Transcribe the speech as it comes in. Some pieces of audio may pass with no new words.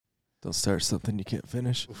Don't start something you can't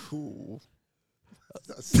finish. Ooh.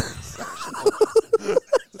 That's sensational.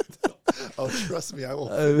 Oh, trust me, I will.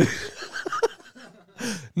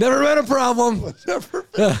 Never been a problem. Never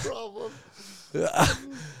been a problem.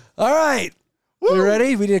 All right. Woo. You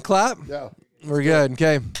ready? We need to clap? Yeah. We're good.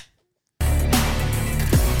 Okay.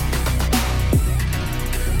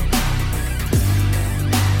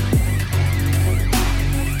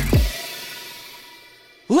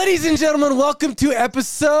 Ladies and gentlemen, welcome to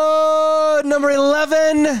episode number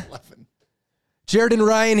 11. Jared and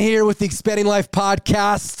Ryan here with the Expanding Life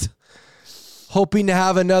podcast, hoping to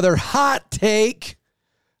have another hot take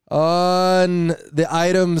on the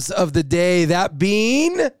items of the day, that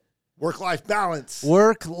being Work-life balance.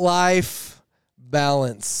 Work-life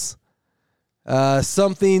balance.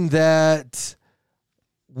 Something that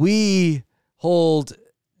we hold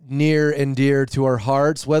near and dear to our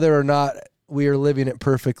hearts, whether or not we are living it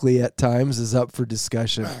perfectly at times is up for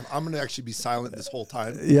discussion. I'm going to actually be silent this whole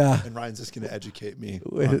time. Yeah. And Ryan's just going to educate me.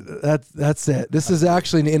 That's it. This is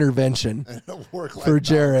actually an intervention for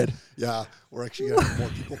Jared. Balance. Yeah. We're actually going to have more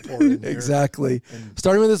people pour in here. Exactly.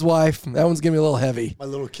 Starting with his wife. That one's going to be a little heavy. My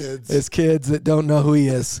little kids. His kids that don't know who he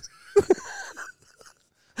is.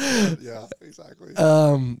 Yeah, exactly.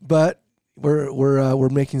 But we're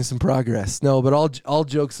making some progress. No, but all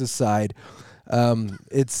jokes aside,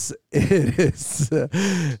 this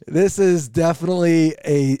is definitely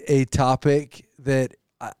a topic that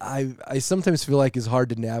I sometimes feel like is hard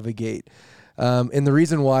to navigate. And the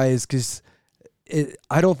reason why is because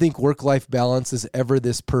I don't think work-life balance is ever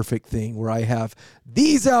this perfect thing where I have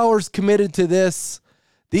these hours committed to this,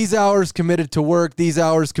 these hours committed to work, these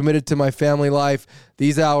hours committed to my family life,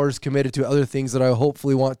 these hours committed to other things that I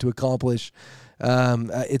hopefully want to accomplish.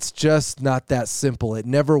 It's just not that simple. It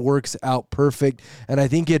never works out perfect. And I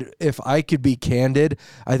think if I could be candid,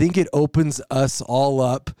 I think it opens us all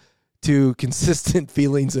up to consistent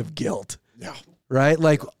feelings of guilt. Yeah. Right?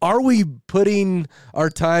 Like, are we putting our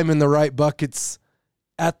time in the right buckets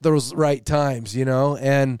at those right times, you know?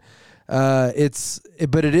 And, but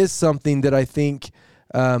it is something that I think,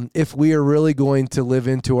 if we are really going to live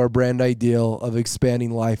into our brand ideal of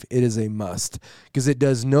expanding life, it is a must, because it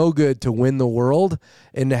does no good to win the world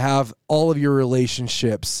and to have all of your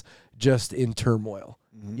relationships just in turmoil.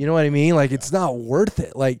 Mm-hmm. You know what I mean? Like, it's not worth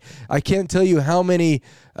it. Like, I can't tell you how many,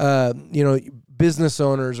 business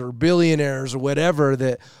owners or billionaires or whatever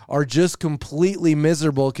that are just completely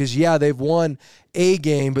miserable because, they've won a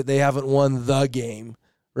game, but they haven't won the game.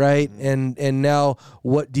 Right. Mm-hmm. And now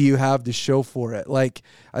what do you have to show for it? Like,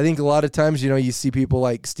 I think a lot of times, you see people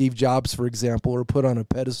like Steve Jobs, for example, are put on a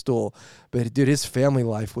pedestal, but dude, his family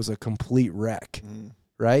life was a complete wreck. Mm-hmm.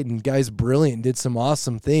 Right. And guy's brilliant, did some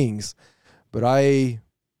awesome things, but I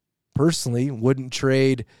personally wouldn't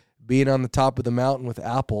trade being on the top of the mountain with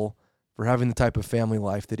Apple for having the type of family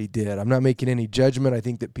life that he did. I'm not making any judgment. I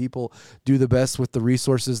think that people do the best with the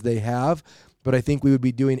resources they have, but I think we would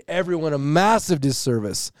be doing everyone a massive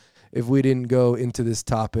disservice if we didn't go into this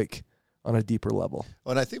topic on a deeper level.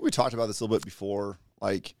 Well, and I think we talked about this a little bit before.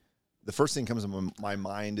 Like, the first thing that comes to my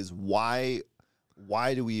mind is why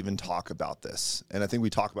do we even talk about this? And I think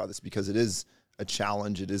we talk about this because it is a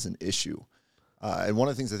challenge. It is an issue. And one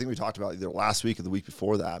of the things I think we talked about either last week or the week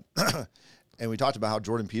before that, and we talked about how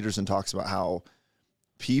Jordan Peterson talks about how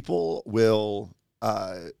people will,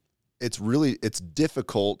 it's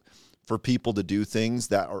difficult for people to do things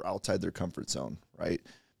that are outside their comfort zone, right?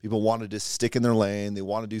 People want to just stick in their lane. They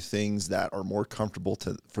want to do things that are more comfortable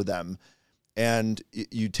for them. And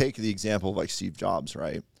you take the example of like Steve Jobs,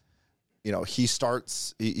 right? He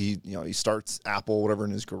starts Apple, whatever,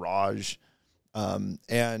 in his garage.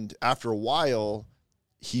 And after a while,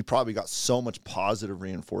 he probably got so much positive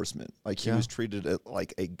reinforcement. Like, he was treated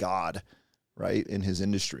like a god, right, in his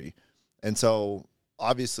industry. And so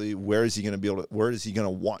obviously, where is he going to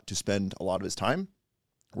want to spend a lot of his time?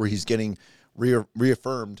 Where he's getting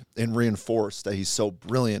reaffirmed and reinforced that he's so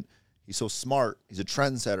brilliant, he's so smart, he's a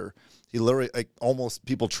trendsetter. He literally, like, almost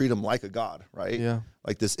people treat him like a god, right? Yeah.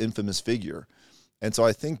 Like this infamous figure. And so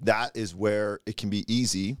I think that is where it can be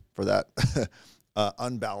easy for that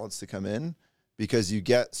unbalance to come in, because you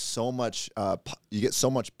get so much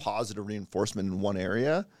positive reinforcement in one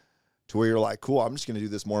area to where you're like, cool, I'm just going to do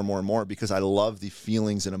this more and more and more because I love the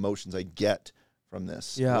feelings and emotions I get from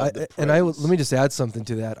this. Yeah, let me just add something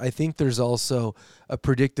to that. I think there's also a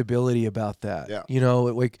predictability about that. Yeah.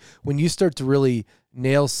 Like, when you start to really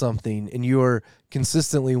nail something and you're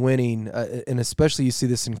consistently winning, and especially you see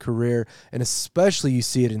this in career, and especially you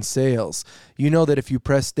see it in sales, that if you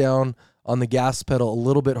press down on the gas pedal a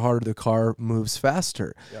little bit harder, the car moves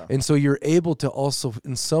faster. Yeah. And so you're able to also,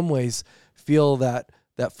 in some ways, feel that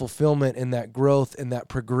fulfillment and that growth and that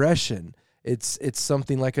progression. It's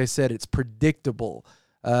something, like I said, it's predictable.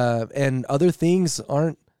 And other things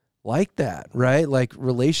aren't like that, right? Like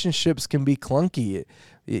relationships can be clunky.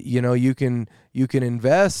 You know, you can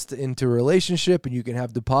invest into a relationship and you can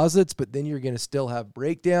have deposits, but then you're going to still have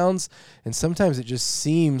breakdowns. And sometimes it just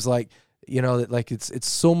seems like, you know, that like it's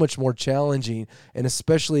so much more challenging. And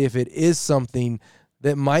especially if it is something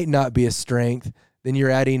that might not be a strength, then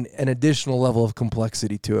you're adding an additional level of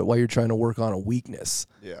complexity to it while you're trying to work on a weakness.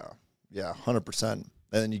 Yeah. Yeah. 100%. And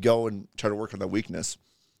then you go and try to work on that weakness.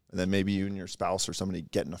 And then maybe you and your spouse or somebody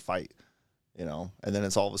get in a fight, you know, and then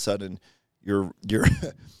it's all of a sudden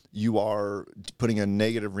you are putting a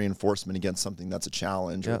negative reinforcement against something that's a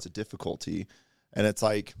challenge or it's a difficulty. And it's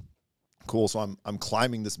like, cool. So I'm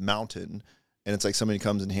climbing this mountain and it's like somebody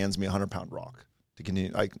comes and hands me 100-pound rock to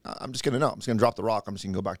continue. Like, I'm just going to drop the rock. I'm just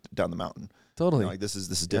going to go back down the mountain. Totally. You know, like this is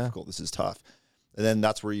difficult. This is tough. And then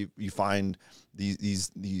that's where you find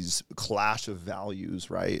these clash of values.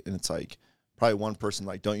 Right. And it's like, probably one person,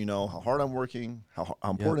 like, don't you know how hard I'm working, how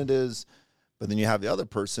important it is? But then you have the other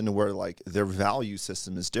person where, like, their value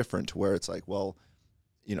system is different, to where it's like, well,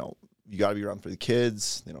 you know, you got to be around for the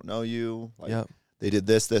kids. They don't know you. Like, they did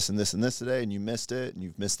this, this, and this, and this today, and you missed it, and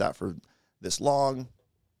you've missed that for this long.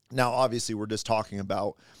 Now, obviously, we're just talking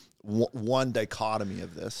about one dichotomy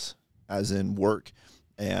of this, as in work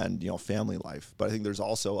and, you know, family life. But I think there's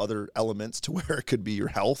also other elements to where it could be your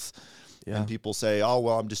health. Yeah. And people say, oh,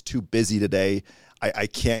 well, I'm just too busy today. I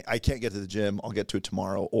can't get to the gym. I'll get to it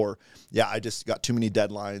tomorrow. Or, yeah, I just got too many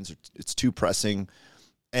deadlines. It's too pressing.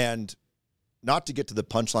 And not to get to the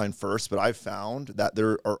punchline first, but I've found that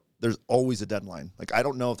there's always a deadline. Like, I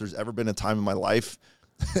don't know if there's ever been a time in my life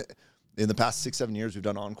in the past 6-7 years we've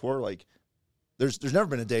done Encore. Like, there's never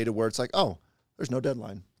been a day to where it's like, oh, there's no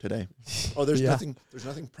deadline today. Oh, there's nothing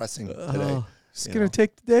pressing today. Just gonna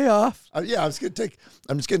take the day off. I'm just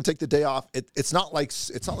gonna take the day off. It's not like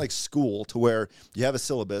school, to where you have a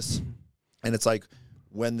syllabus, and it's like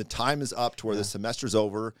when the time is up to where the semester's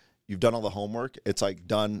over, you've done all the homework. It's like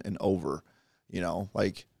done and over. You know,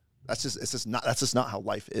 like that's just not how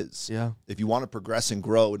life is. Yeah. If you want to progress and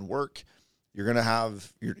grow and work, you're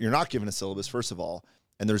not given a syllabus, first of all.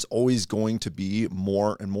 And there's always going to be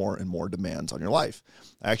more and more and more demands on your life.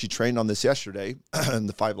 I actually trained on this yesterday, in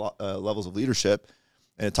the 5 levels of leadership.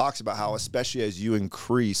 And it talks about how, especially as you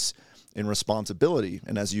increase in responsibility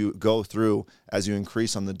and as you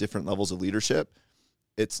increase on the different levels of leadership,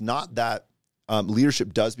 it's not that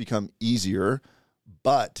leadership does become easier,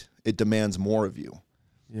 but it demands more of you.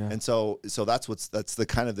 Yeah. And so that's the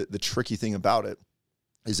kind of the tricky thing about it,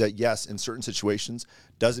 is that, yes, in certain situations,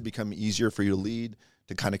 does it become easier for you to lead,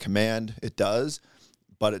 to kind of command? It does,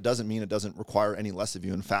 but it doesn't mean it doesn't require any less of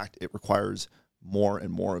you. In fact, it requires more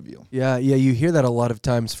and more of you. Yeah, you hear that a lot of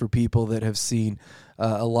times for people that have seen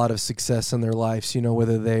a lot of success in their lives, you know,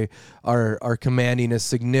 whether they are commanding a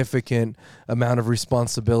significant amount of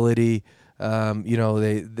responsibility, you know,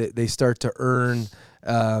 they start to earn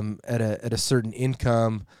at a certain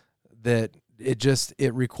income that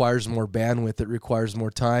it requires more bandwidth, it requires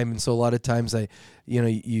more time. And so a lot of times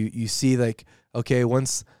you see, like, okay,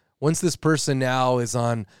 once this person now is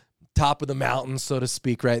on top of the mountain, so to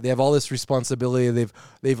speak, right? They have all this responsibility.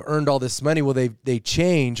 They've earned all this money. Well, they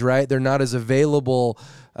change, right? They're not as available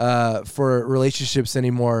for relationships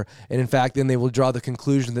anymore. And in fact, then they will draw the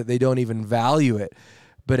conclusion that they don't even value it.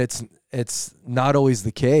 But it's not always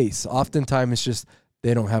the case. Oftentimes it's just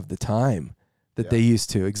they don't have the time that they used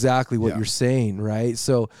to. Exactly what you're saying, right?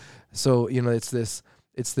 So you know, it's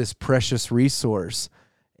this precious resource,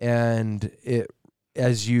 and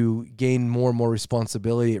as you gain more and more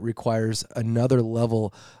responsibility, it requires another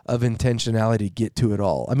level of intentionality to get to it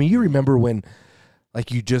all. I mean, you remember when, like,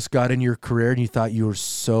 you just got in your career and you thought you were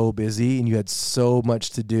so busy and you had so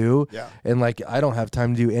much to do, and like, I don't have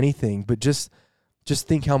time to do anything. But just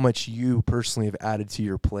think how much you personally have added to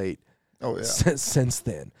your plate. Oh yeah. Since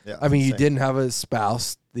then. Yeah, I mean, you didn't have a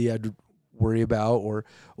spouse that you had to worry about, or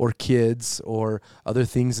kids, or other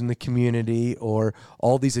things in the community, or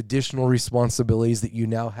all these additional responsibilities that you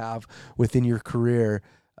now have within your career.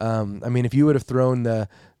 I mean, if you would have thrown the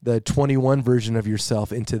 21 version of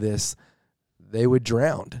yourself into this, they would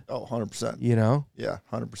drown. Oh, 100%. You know? Yeah,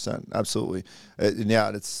 100%. Absolutely. And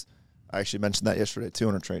I actually mentioned that yesterday too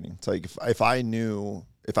in our training. It's like, if I knew,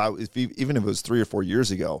 even if it was 3 or 4 years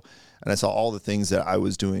ago, and I saw all the things that I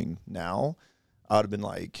was doing now, I would have been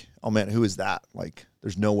like, oh man, who is that? Like,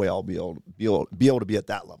 there's no way I'll be able to be at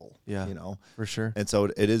that level. Yeah, you know, for sure. And so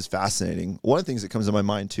it is fascinating. One of the things that comes to my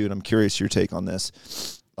mind too, and I'm curious your take on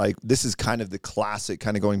this, like, this is kind of the classic,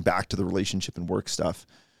 kind of going back to the relationship and work stuff.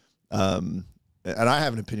 and I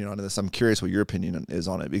have an opinion on this. I'm curious what your opinion is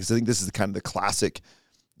on it, because I think this is kind of the classic,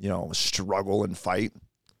 struggle and fight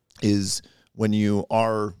is when you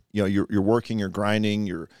are, you're working, you're grinding,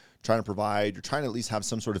 you're trying to provide, you're trying to at least have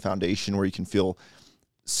some sort of foundation where you can feel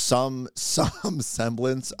some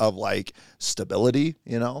semblance of like stability,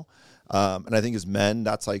 and I think as men,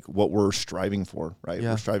 that's like what we're striving for, right?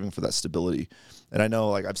 Yeah. We're striving for that stability. And I know,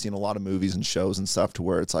 like, I've seen a lot of movies and shows and stuff to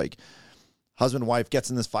where it's like husband and wife gets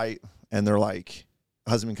in this fight and they're like,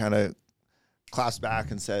 husband kind of claps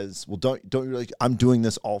back and says, well, don't you realize I'm doing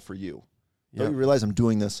this all for you? Don't you realize I'm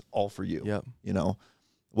doing this all for you? Yep.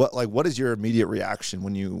 What is your immediate reaction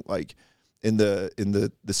when you, like, in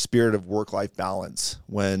the spirit of work-life balance,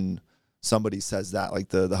 when somebody says that, like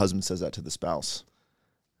the husband says that to the spouse?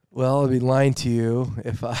 Well, I'd be lying to you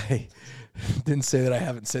if I didn't say that I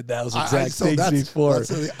haven't said those exact things before.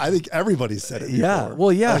 I think everybody's said it before. Yeah.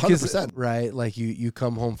 Well, yeah, because 100%. right, like you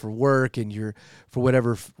come home from work and you're, for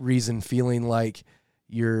whatever reason, feeling like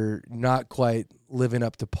you're not quite living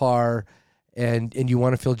up to par, and you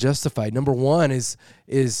want to feel justified. Number one is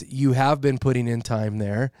you have been putting in time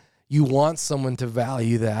there. You want someone to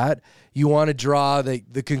value that. You want to draw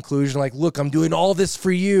the conclusion, like, look, I'm doing all this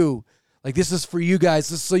for you. Like, this is for you guys.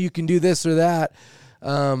 This is so you can do this or that.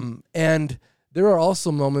 And there are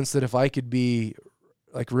also moments that if I could be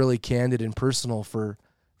like really candid and personal for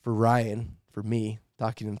Ryan, for me,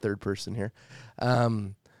 talking in third person here,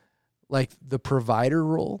 like the provider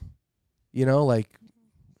role, like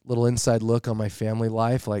little inside look on my family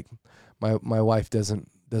life. Like my wife doesn't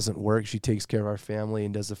work. She takes care of our family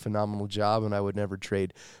and does a phenomenal job. And I would never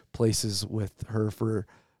trade places with her for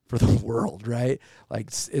the world, right? Like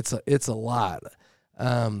it's a lot.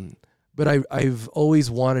 But I've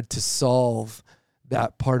always wanted to solve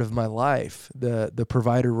that part of my life, the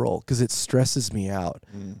provider role, because it stresses me out.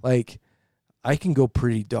 Like I can go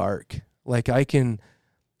pretty dark. Like I can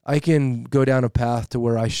go down a path to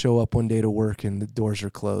where I show up one day to work and the doors are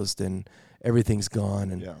closed and everything's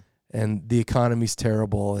gone and the economy's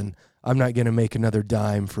terrible and I'm not going to make another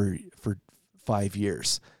dime for 5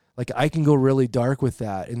 years. Like I can go really dark with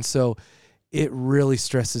that. And so it really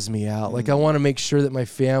stresses me out. Like I want to make sure that my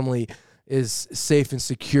family is safe and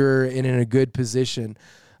secure and in a good position,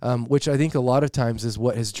 which I think a lot of times is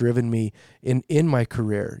what has driven me in my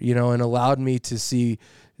career, and allowed me to see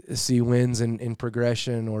wins in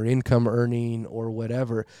progression or income earning or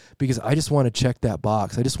whatever, because I just want to check that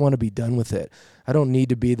box. I just want to be done with it. I don't need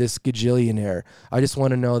to be this gajillionaire. I just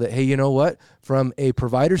want to know that, hey, you know what? From a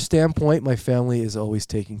provider standpoint, my family is always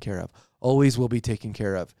taken care of, always will be taken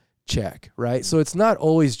care of. Check, right? So it's not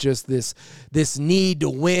always just this need to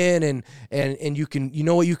win and you can,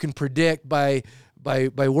 what you can predict by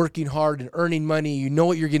working hard and earning money. You know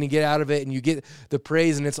what you're going to get out of it and you get the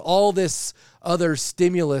praise, and it's all this other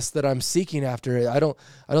stimulus that I'm seeking after. I don't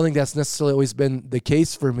think that's necessarily always been the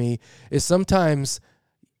case for me. Is sometimes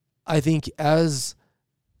I think as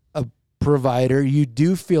a provider, you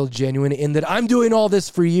do feel genuine in that I'm doing all this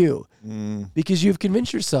for you because you've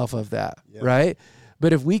convinced yourself of that, right?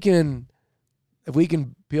 But if we can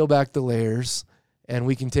peel back the layers and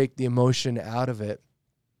we can take the emotion out of it,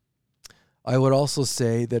 I would also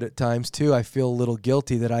say that at times too, I feel a little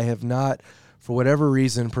guilty that I have not, for whatever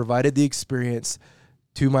reason, provided the experience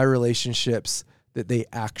to my relationships that they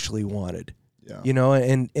actually wanted. Yeah.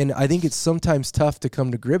 And I think it's sometimes tough to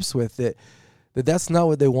come to grips with it, that that's not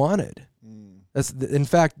what they wanted. In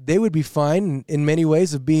fact, they would be fine in many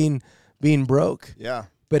ways of being broke. Yeah.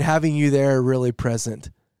 But having you there really present,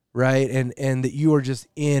 right? And that you are just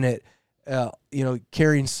in it,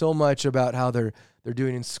 caring so much about how they're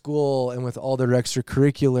doing in school and with all their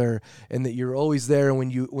extracurricular, and that you're always there. And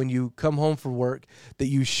when you come home from work, that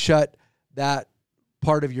you shut that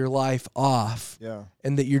part of your life off,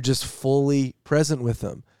 and that you're just fully present with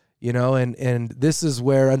them, and this is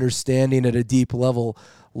where understanding at a deep level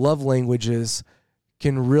love languages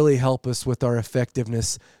can really help us with our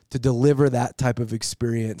effectiveness to deliver that type of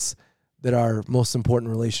experience that our most important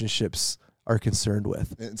relationships are concerned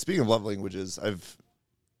with. And speaking of love languages, I've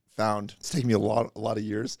found, it's taken me a lot of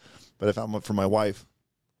years, but I found for my wife,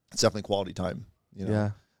 it's definitely quality time,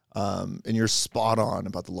 and you're spot on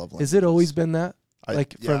about the love languages. Has it always been that?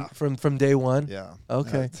 From day one? Yeah.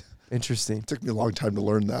 Okay. Interesting. It took me a long time to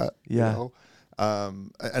learn that. Yeah.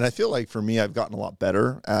 And I feel like for me, I've gotten a lot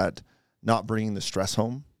better at not bringing the stress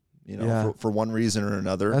home, for one reason or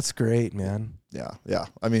another. That's great, man. Yeah.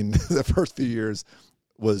 I mean, the first few years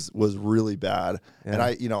was really bad. Yeah. And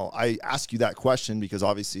I ask you that question because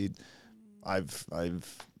obviously I've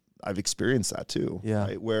experienced that too. Yeah.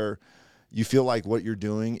 Right? Where you feel like what you're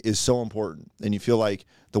doing is so important and you feel like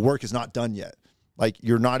the work is not done yet. Like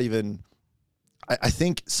you're not even I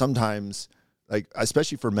think sometimes, like,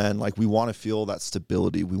 especially for men, like, we want to feel that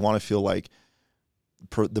stability. We want to feel like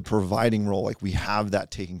the providing role, like we have that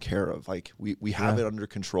taken care of, like we have it under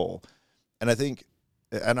control. And I think,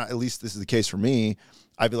 at least this is the case for me,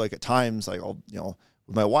 I feel like at times, like, I'll,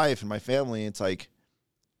 with my wife and my family, it's like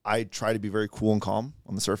I try to be very cool and calm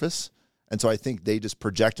on the surface. And so I think they just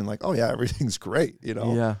project and like, oh yeah, everything's great,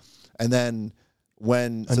 Yeah. And then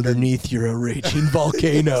when underneath you're a raging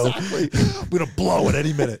volcano. Exactly. I'm going to blow at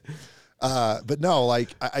any minute. But no, like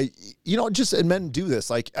just, and men do this.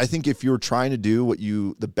 Like, I think if you're trying to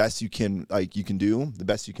do the best you can, like you can do, the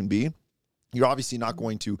best you can be, you're obviously not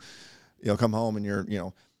going to, come home and your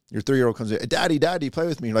 3-year-old comes in, daddy, play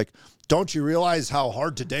with me. You're like, don't you realize how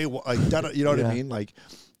hard today was? Like, you know what I mean? Like,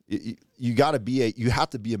 you got to be you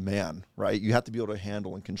have to be a man, right? You have to be able to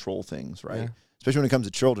handle and control things, right? Yeah. Especially when it comes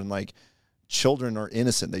to children. Like, children are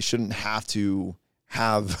innocent. They shouldn't have to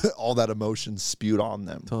have all that emotion spewed on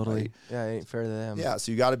them. Totally. Right? Yeah, it ain't fair to them. Yeah,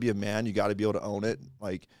 so you got to be a man. You got to be able to own it,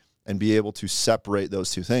 like, and be able to separate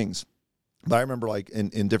those two things. But I remember, like,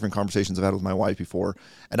 in different conversations I've had with my wife before,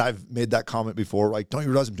 and I've made that comment before, like, don't you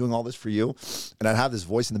realize I'm doing all this for you? And I'd have this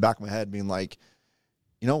voice in the back of my head being like,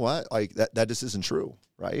 you know what? Like, that just isn't true,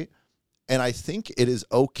 right? And I think it is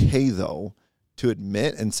okay, though, to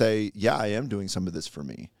admit and say, yeah, I am doing some of this for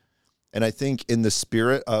me. And I think in the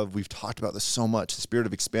spirit of, we've talked about this so much, the spirit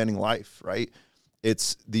of expanding life, right?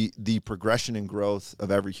 It's the progression and growth of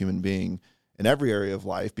every human being in every area of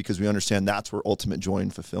life, because we understand that's where ultimate joy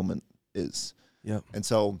and fulfillment is. Yep. And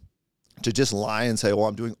so to just lie and say, well,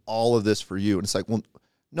 I'm doing all of this for you. And it's like, well,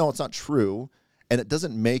 no, it's not true. And it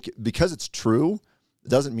doesn't because it's true, it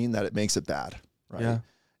doesn't mean that it makes it bad, right? Yeah.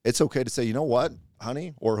 It's okay to say, you know what,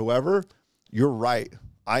 honey, or whoever, you're right.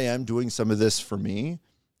 I am doing some of this for me.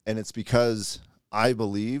 And it's because I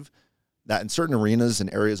believe that in certain arenas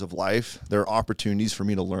and areas of life, there are opportunities for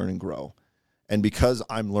me to learn and grow. And because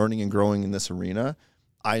I'm learning and growing in this arena,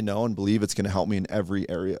 I know and believe it's going to help me in every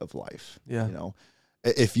area of life. Yeah.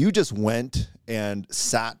 If you just went and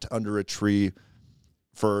sat under a tree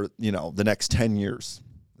for, the next 10 years,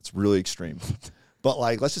 it's really extreme. But,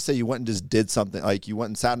 like, let's just say you went and just did something, like you went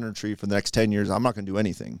and sat under a tree for the next 10 years. I'm not going to do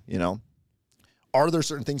anything, Are there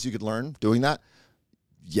certain things you could learn doing that?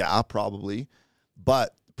 Yeah, probably.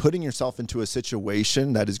 But putting yourself into a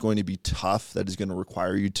situation that is going to be tough, that is going to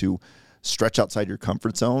require you to stretch outside your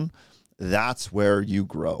comfort zone, that's where you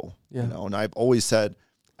grow. Yeah. And I've always said,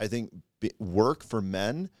 I think work for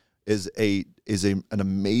men is an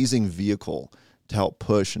amazing vehicle to help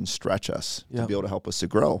push and stretch us, to be able to help us to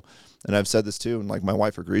grow. And I've said this too, and like my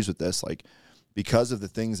wife agrees with this, like, because of the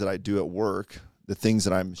things that I do at work, the things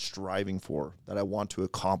that I'm striving for, that I want to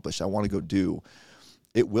accomplish, I want to go do,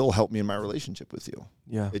 it will help me in my relationship with you.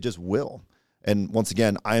 Yeah. It just will. And once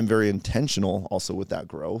again, I am very intentional also with that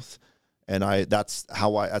growth. And that's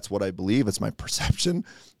what I believe. It's my perception.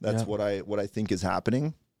 That's what I think is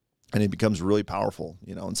happening. And it becomes really powerful,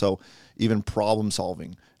 And so even problem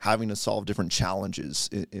solving, having to solve different challenges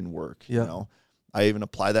in work, I even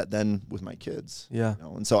apply that then with my kids. Yeah.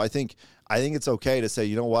 And so I think it's okay to say,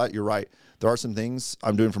 you know what, you're right. There are some things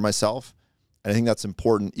I'm doing for myself. And I think that's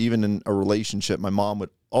important. Even in a relationship, my mom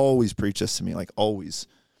would always preach this to me, like always.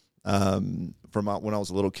 From when I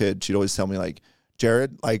was a little kid, she'd always tell me, like,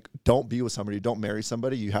 Jared, like, don't be with somebody, don't marry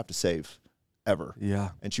somebody you have to save, ever. Yeah.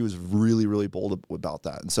 And she was really, really bold about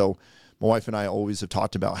that. And so my wife and I always have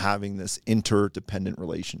talked about having this interdependent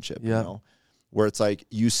relationship, where it's like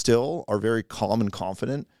you still are very calm and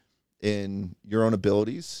confident in your own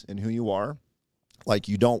abilities and who you are. Like,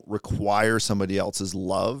 you don't require somebody else's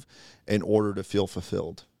love in order to feel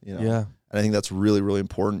fulfilled, Yeah. And I think that's really, really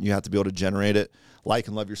important. You have to be able to generate it, like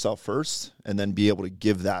and love yourself first, and then be able to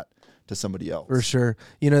give that to somebody else. For sure.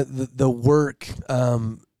 The work,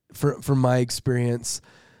 from my experience,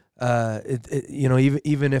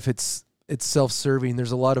 even if it's self-serving,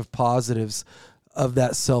 there's a lot of positives of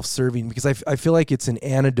that self-serving, because I feel like it's an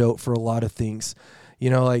antidote for a lot of things.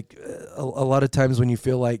 Like a lot of times when you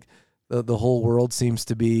feel like the whole world seems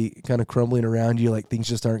to be kind of crumbling around you, like things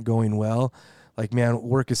just aren't going well. Like, man,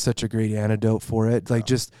 work is such a great antidote for it. Like,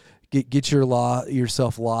 just get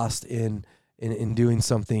yourself lost in doing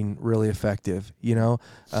something really effective.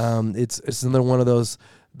 It's another one of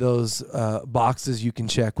those boxes you can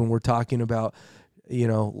check when we're talking about,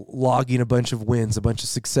 logging a bunch of wins, a bunch of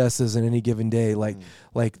successes in any given day, like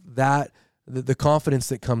that. The confidence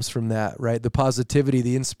that comes from that, right? The positivity,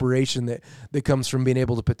 the inspiration that comes from being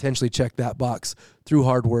able to potentially check that box through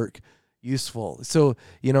hard work, useful. So,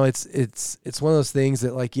 it's one of those things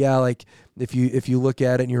that, like, if you look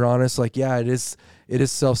at it and you're honest, like, it's it is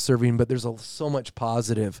self-serving, but there's so much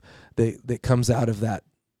positive that comes out of that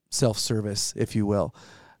self-service, if you will.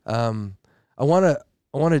 I want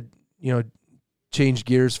to, change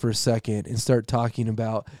gears for a second and start talking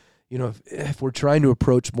about, if we're trying to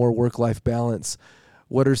approach more work-life balance,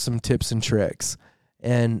 what are some tips and tricks?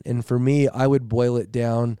 And for me, I would boil it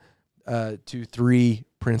down to 3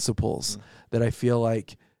 principles that I feel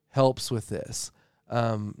like helps with this.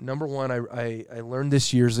 Number one, I learned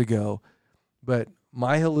this years ago, but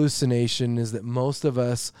my hallucination is that most of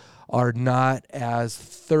us are not as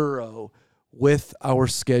thorough with our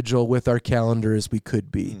schedule, with our calendar as we could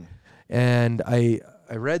be. And I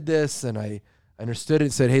read this and I understood it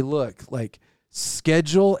and said, hey, look, like,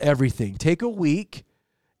 schedule everything. Take a week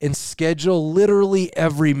and schedule literally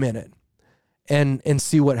every minute and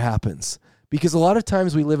see what happens. Because a lot of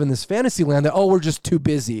times we live in this fantasy land that, we're just too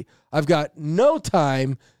busy. I've got no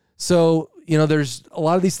time. So, there's a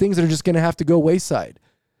lot of these things that are just going to have to go wayside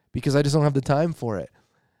because I just don't have the time for it.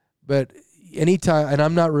 But anytime, and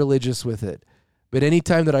I'm not religious with it, but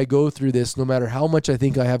anytime that I go through this, no matter how much I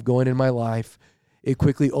think I have going in my life, it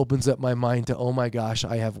quickly opens up my mind to, oh my gosh,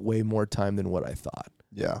 I have way more time than what I thought.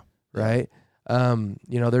 Yeah. Right?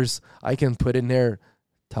 I can put in there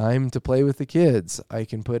time to play with the kids. I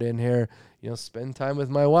can put in here, spend time with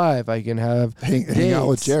my wife. I can have hang out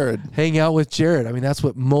with Jared. Hang out with Jared. I mean, that's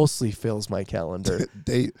what mostly fills my calendar.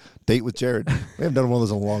 date with Jared. We haven't done one of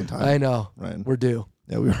those in a long time. I know. Right. We're due.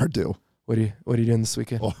 Yeah, we are due. What are you doing this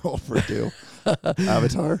weekend? Oh, we're due.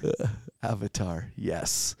 Avatar.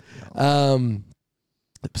 Yes.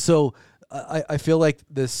 So I feel like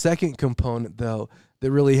the second component, though,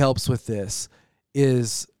 that really helps with this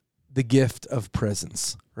is the gift of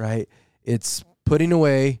presence, right? It's putting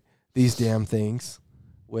away these damn things,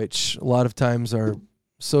 which a lot of times are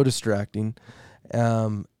so distracting,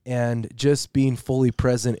 and just being fully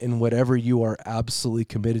present in whatever you are absolutely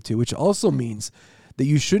committed to, which also means that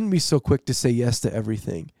you shouldn't be so quick to say yes to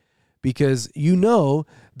everything, because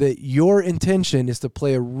that your intention is to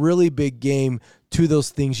play a really big game to those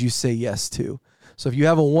things you say yes to. So if you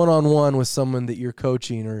have a one-on-one with someone that you're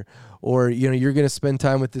coaching, or you're going to spend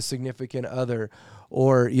time with the significant other,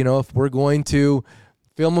 or if we're going to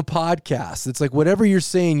film a podcast, it's like whatever you're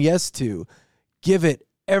saying yes to, give it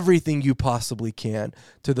everything you possibly can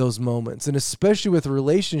to those moments. And especially with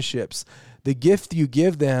relationships, the gift you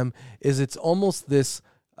give them is it's almost this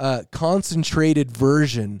concentrated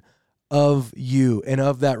version of you and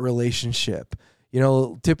of that relationship.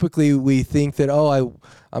 Typically we think that,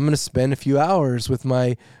 I'm going to spend a few hours with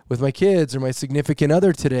my kids or my significant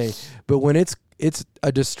other today. But when it's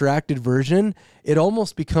a distracted version, it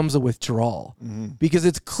almost becomes a withdrawal, because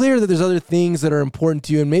it's clear that there's other things that are important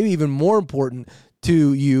to you and maybe even more important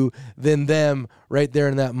to you than them right there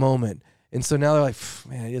in that moment. And so now they're like,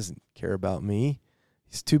 man, he doesn't care about me.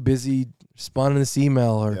 He's too busy responding to this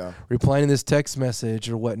email or replying to this text message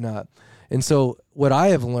or whatnot. And so what I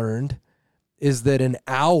have learned is that an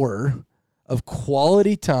hour of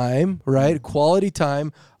quality time, right? Quality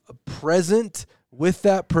time present with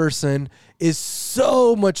that person is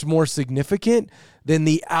so much more significant than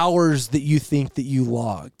the hours that you think that you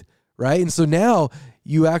logged, right? And so now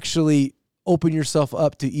you actually open yourself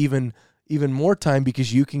up to even more time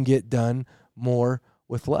because you can get done more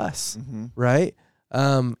with less, right?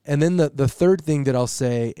 And then the third thing that I'll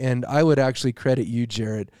say, and I would actually credit you,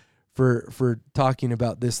 Jared, for talking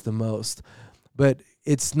about this the most, but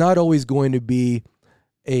it's not always going to be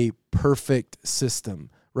a perfect system,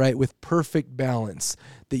 right? With perfect balance,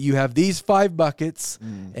 that you have these 5 buckets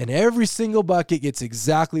and every single bucket gets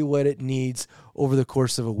exactly what it needs over the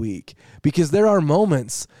course of a week. Because there are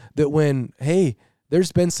moments that when, hey,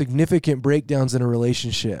 there's been significant breakdowns in a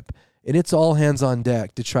relationship and it's all hands on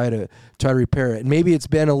deck to try to repair it. And maybe it's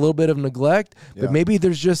been a little bit of neglect, but maybe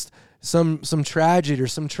there's just some tragedy or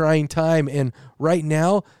some trying time. And right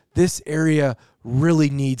now, this area really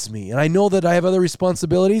needs me. And I know that I have other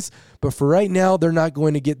responsibilities, but for right now, they're not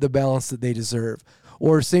going to get the balance that they deserve.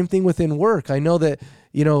 Or same thing within work. I know that,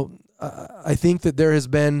 I think that there has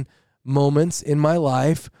been moments in my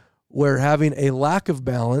life where having a lack of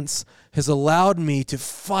balance has allowed me to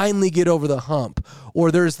finally get over the hump,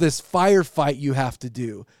 or there's this firefight you have to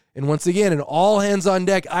do. And once again, in all hands on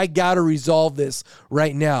deck, I got to resolve this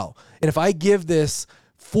right now. And if I give this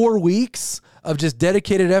 4 weeks of just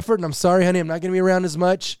dedicated effort, and I'm sorry, honey, I'm not going to be around as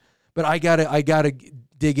much, but I gotta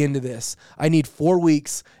dig into this. I need 4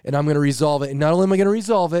 weeks, and I'm going to resolve it. And not only am I going to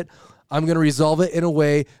resolve it, I'm going to resolve it in a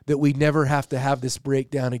way that we never have to have this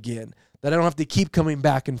breakdown again, that I don't have to keep coming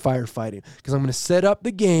back and firefighting, because I'm going to set up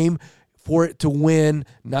the game for it to win,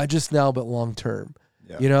 not just now, but long term.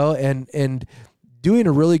 And doing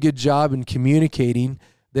a really good job in communicating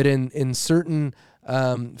that in certain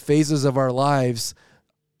phases of our lives,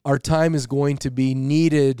 our time is going to be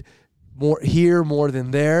needed more here more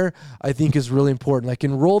than there, I think is really important. Like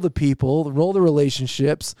enroll the people, enroll the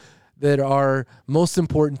relationships that are most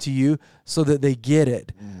important to you so that they get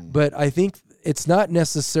it. But I think it's not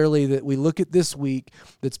necessarily that we look at this week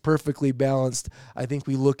that's perfectly balanced. I think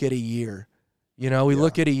we look at a year. We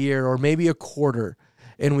look at a year or maybe a quarter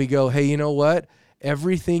and we go, hey, you know what?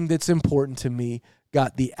 Everything that's important to me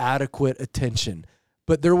got the adequate attention.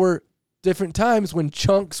 But there were different times when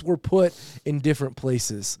chunks were put in different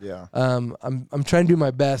places. Yeah. I'm trying to do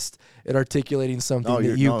my best at articulating something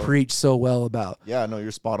that you preach so well about. Yeah, no,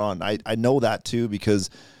 you're spot on. I know that too,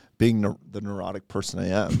 because being the neurotic person I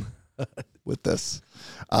am with this,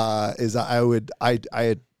 is I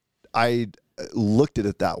looked at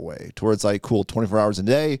it that way, towards like, cool, 24 hours a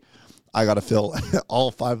day, I got to fill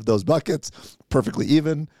all 5 of those buckets perfectly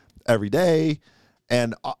even every day.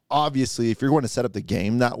 And obviously, if you're going to set up the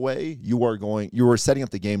game that way, you are setting up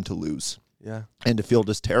the game to lose. Yeah. And to feel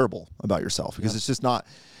just terrible about yourself, because that's just not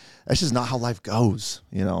how life goes.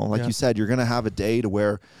 Like you said, you're going to have a day to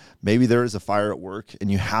where maybe there is a fire at work and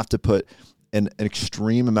you have to put an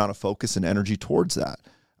extreme amount of focus and energy towards that.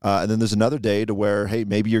 And then there's another day to where, hey,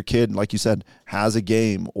 maybe your kid, like you said, has a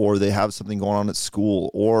game, or they have something going on at school,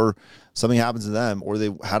 or something happens to them, or they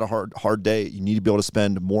had a hard day. You need to be able to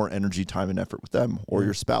spend more energy, time, and effort with them or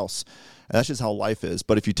your spouse. And that's just how life is.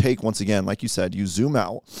 But if you take, once again, like you said, you zoom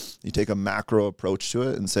out, you take a macro approach to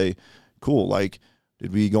it and say, cool, like,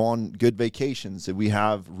 did we go on good vacations? Did we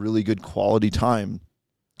have really good quality time?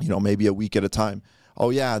 Maybe a week at a time. Oh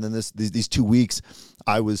yeah, and then these 2 weeks,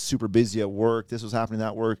 I was super busy at work. This was happening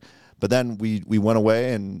at work, but then we went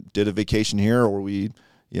away and did a vacation here, or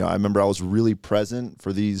I remember I was really present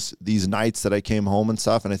for these nights that I came home and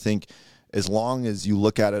stuff. And I think as long as you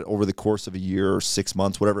look at it over the course of a year or 6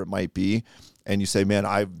 months, whatever it might be, and you say, man,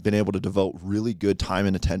 I've been able to devote really good time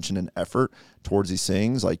and attention and effort towards these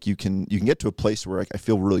things, like you can get to a place where I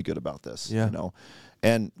feel really good about this. Yeah.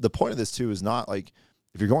 And the point of this too is not like,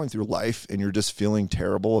 if you're going through life and you're just feeling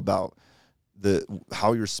terrible about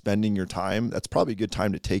how you're spending your time, that's probably a good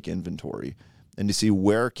time to take inventory and to see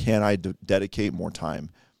where can I dedicate more time.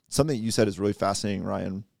 Something that you said is really fascinating,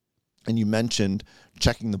 Ryan, and you mentioned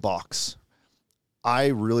checking the box. I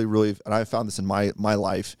really, really, and I found this in my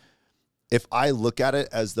life. If I look at it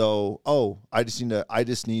as though, I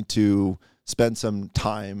just need to spend some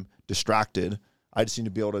time distracted. I just need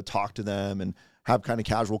to be able to talk to them and have kind of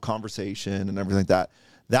casual conversation and everything like that.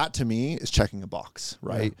 That to me is checking a box,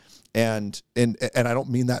 right? Yeah. And I don't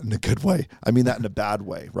mean that in a good way. I mean that in a bad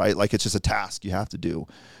way, right? Like it's just a task you have to do.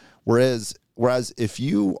 Whereas if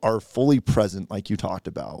you are fully present, like you talked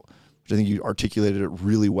about, which I think you articulated it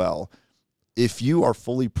really well. If you are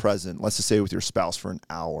fully present, let's just say with your spouse for an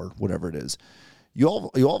hour, whatever it is, you all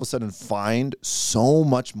of a sudden find so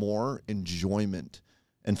much more enjoyment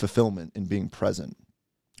and fulfillment in being present.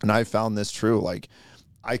 And I found this true. Like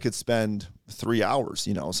I could spend 3 hours,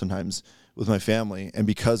 sometimes with my family. And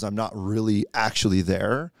because I'm not really actually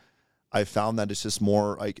there, I found that it's just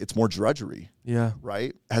more like, it's more drudgery. Yeah. Right.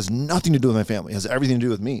 It has nothing to do with my family. It has everything to do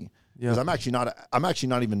with me. Yeah. Because I'm actually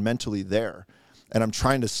not even mentally there. And I'm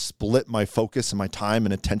trying to split my focus and my time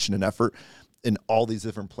and attention and effort in all these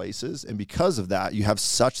different places. And because of that, you have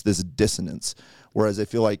such this dissonance. Whereas I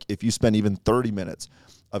feel like if you spend even 30 minutes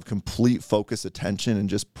of complete focus, attention, and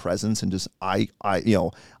just presence and just eye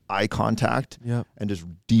contact, and just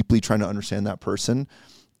deeply trying to understand that person,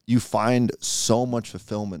 you find so much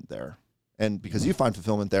fulfillment there. And because you find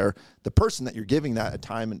fulfillment there, the person that you're giving that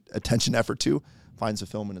time and attention, effort to finds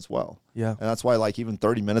fulfillment as well. Yeah. And that's why, like, even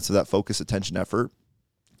 30 minutes of that focus, attention, effort,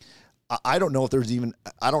 I don't know if there's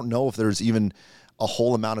even a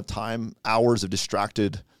whole amount of time, hours of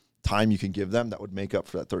distracted time you can give them that would make up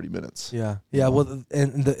for that 30 minutes. Yeah. Yeah. Well,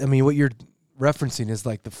 what you're referencing is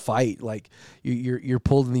like the fight, like you're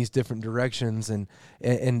pulled in these different directions, and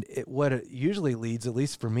what it usually leads, at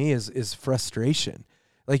least for me, is frustration.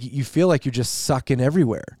 Like you feel like you're just sucking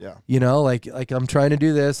everywhere. Yeah. Like I'm trying to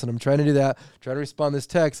do this and I'm trying to do that, trying to respond to this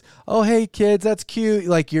text. Oh, hey kids, that's cute.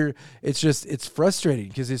 Like it's frustrating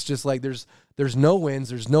because it's just like there's no wins,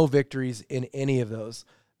 there's no victories in any of those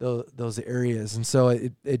areas. And so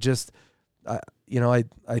it just, I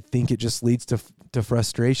think it just leads to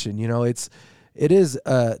frustration.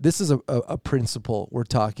 This is a principle we're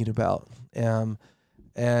talking about. And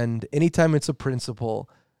anytime it's a principle,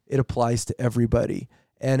 it applies to everybody.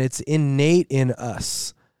 And it's innate in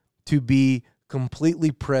us to be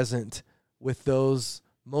completely present with those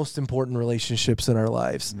most important relationships in our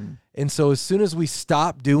lives. Mm. And so as soon as we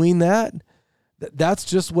stop doing that, that's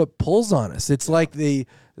just what pulls on us. It's like the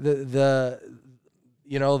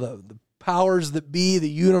powers that be, the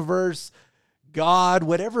universe, God,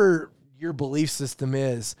 whatever your belief system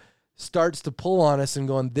is, starts to pull on us and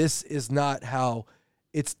going, this is not how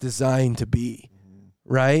it's designed to be.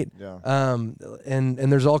 Right. Yeah. And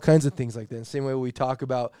there's all kinds of things like that. The same way we talk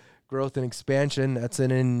about growth and expansion, that's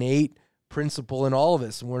an innate principle in all of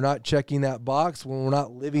us. And we're not checking that box when we're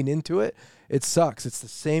not living into it. It sucks. It's the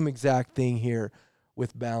same exact thing here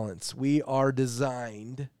with balance. We are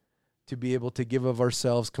designed to be able to give of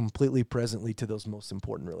ourselves completely presently to those most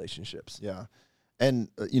important relationships. Yeah. And,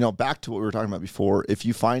 back to what we were talking about before, if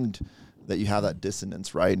you find that you have that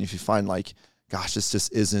dissonance, right? And if you find like, gosh, this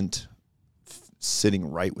just isn't sitting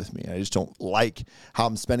right with me. I just don't like how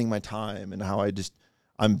I'm spending my time and how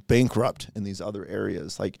I'm bankrupt in these other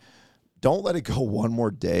areas. Like, don't let it go one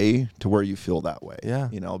more day to where you feel that way. Yeah.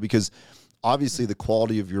 Because obviously the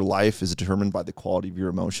quality of your life is determined by the quality of your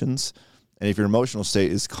emotions. And if your emotional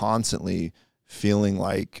state is constantly feeling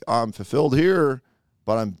like I'm fulfilled here,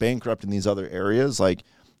 but I'm bankrupt in these other areas, like,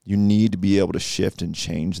 you need to be able to shift and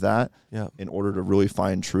change that in order to really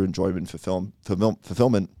find true enjoyment and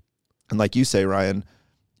fulfillment. And like you say, Ryan,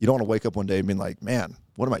 you don't want to wake up one day and be like, man,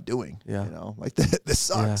 what am I doing? Yeah. Like this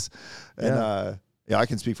sucks. Yeah. And I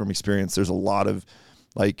can speak from experience. There's a lot of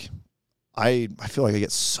like, I feel like I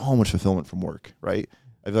get so much fulfillment from work, right?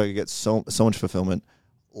 I feel like I get so much fulfillment.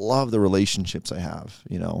 Love the relationships I have,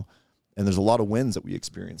 and there's a lot of wins that we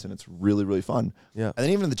experience, and it's really, really fun. Yeah. And then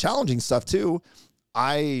even the challenging stuff too.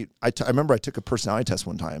 I remember I took a personality test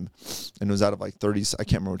one time, and it was out of like 30. I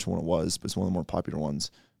can't remember which one it was, but it's one of the more popular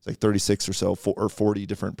ones. It's like 36 or so, or 40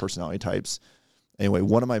 different personality types. Anyway,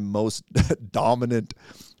 one of my most dominant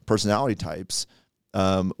personality types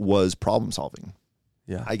was problem solving.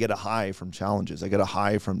 Yeah. I get a high from challenges. I get a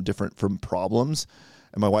high from problems.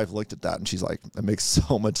 And my wife looked at that and she's like, that makes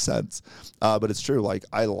so much sense. But it's true. Like,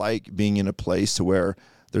 I like being in a place to where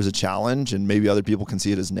there's a challenge and maybe other people can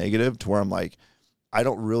see it as negative, to where I'm like, I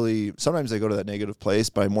don't really, sometimes I go to that negative place,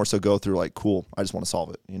 but I more so go through like, cool, I just want to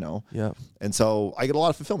solve it, Yeah. And so I get a lot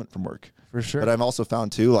of fulfillment from work. For sure. But I've also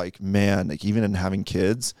found too, like, man, like, even in having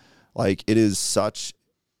kids, like, it is such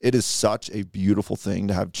a beautiful thing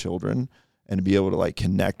to have children and to be able to like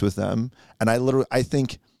connect with them. And I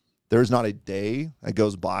think there's not a day that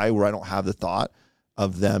goes by where I don't have the thought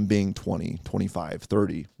of them being 20, 25,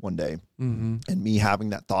 30 one day. Mm-hmm. And me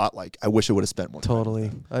having that thought, like, I wish I would have spent more time.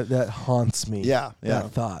 Totally. That haunts me. Yeah.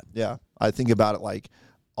 That thought. Yeah. I think about it like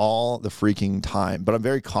all the freaking time, but I'm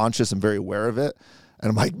very conscious and very aware of it. And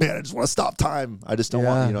I'm like, man, I just want to stop time. I just don't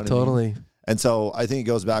want, totally. I mean? And so I think it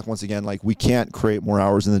goes back once again, like, we can't create more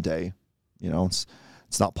hours in the day.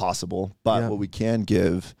 It's not possible. But what we can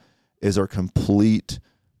give is our complete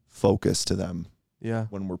focus to them. Yeah.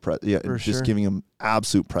 When we're just giving them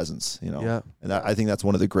absolute presence, Yeah. And I think that's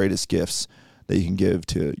one of the greatest gifts that you can give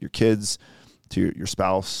to your kids, to your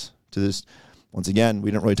spouse, to this. Once again,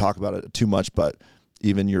 we didn't really talk about it too much, but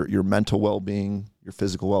even your mental well-being, your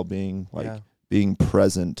physical well-being, like being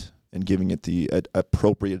present and giving it the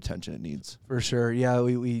appropriate attention it needs. For sure. Yeah.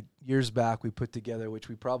 We years back, we put together, which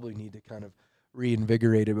we probably need to kind of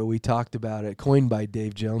reinvigorate it, but we talked about it, coined by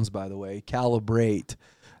Dave Jones, by the way, Calibrate.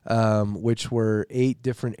 Which were 8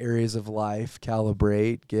 different areas of life.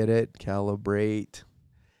 Calibrate, get it? Calibrate.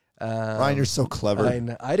 Ryan, you're so clever.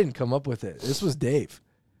 I didn't come up with it. This was Dave.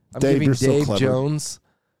 I'm Dave, giving you're so Dave clever. Jones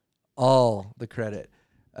all the credit.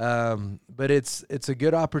 But it's a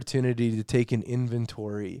good opportunity to take an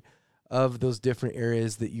inventory of those different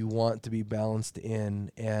areas that you want to be balanced in.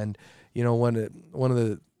 And, one of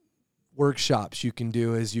the workshops you can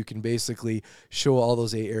do is you can basically show all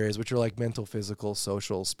those 8 areas, which are like mental, physical,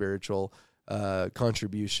 social, spiritual,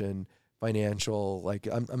 contribution, financial. Like,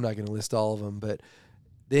 I'm not going to list all of them, but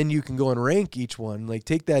then you can go and rank each one. Like,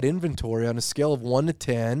 take that inventory on a scale of 1 to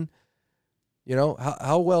 10.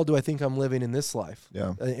 How well do I think I'm living in this life?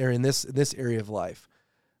 Yeah. Or in this area of life.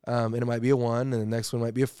 And it might be a 1, and the next one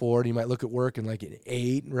might be a 4, and you might look at work and like an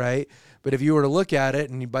 8, right? But if you were to look at it,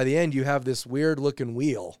 and by the end you have this weird looking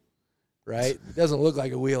wheel, right? It doesn't look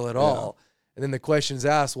like a wheel at all. And then the question's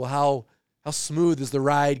asked, well, how smooth is the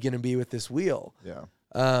ride going to be with this wheel? Yeah.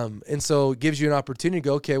 And so it gives you an opportunity to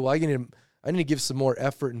go, okay, well, I need to give some more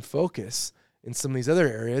effort and focus in some of these other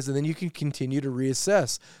areas, and then you can continue to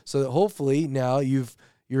reassess so that hopefully now you're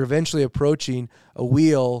eventually approaching a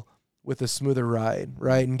wheel with a smoother ride,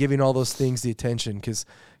 right? And giving all those things the attention. Because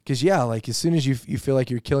like, as soon as you feel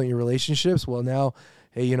like you're killing your relationships, well, now,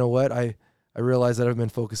 hey, you know what? I realize that I've been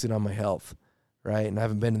focusing on my health, right? And I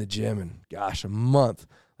haven't been in the gym in, gosh, a month.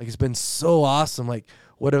 Like, it's been so awesome. Like,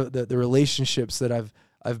 what are the relationships that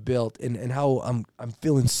I've built and how I'm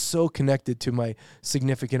feeling so connected to my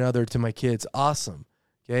significant other, to my kids. Awesome.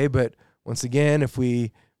 Okay. But once again, if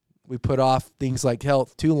we put off things like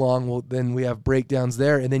health too long, well, then we have breakdowns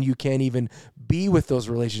there, and then you can't even be with those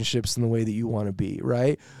relationships in the way that you want to be,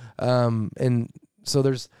 right? And so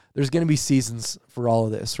there's going to be seasons for all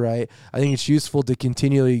of this, right? I think it's useful to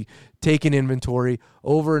continually take an inventory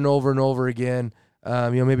over and over and over again,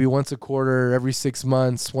 maybe once a quarter, every 6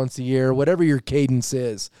 months, once a year, whatever your cadence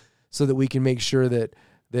is, so that we can make sure that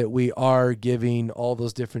we are giving all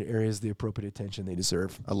those different areas the appropriate attention they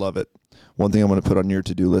deserve. I love it. One thing I'm going to put on your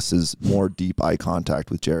to-do list is more deep eye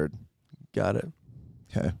contact with Jared. Got it.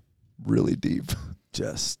 Okay. Really deep.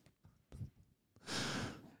 Does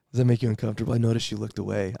that make you uncomfortable? I noticed you looked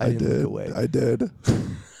away. I didn't look away. I did.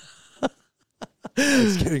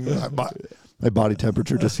 Just kidding. My body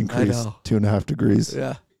temperature just increased 2.5 degrees.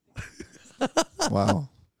 Yeah. Wow.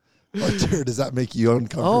 Oh, Jared, does that make you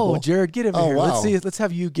uncomfortable? Oh, Jared, get over here. Wow. Let's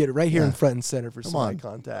have you get it right here in front and center for some eye on.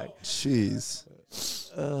 contact. Jeez.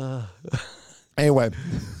 Anyway,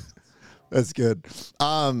 that's good.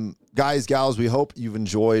 Guys, gals, we hope you've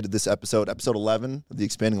enjoyed this episode 11 of the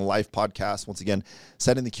Expanding Life podcast. Once again,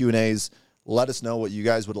 send in the Q&As. Let us know what you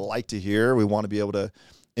guys would like to hear. We want to be able to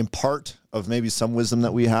impart of maybe some wisdom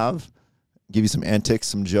that we have, give you some antics,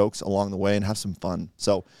 some jokes along the way, and have some fun.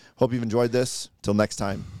 So hope you've enjoyed this. Till next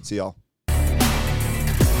time, see y'all.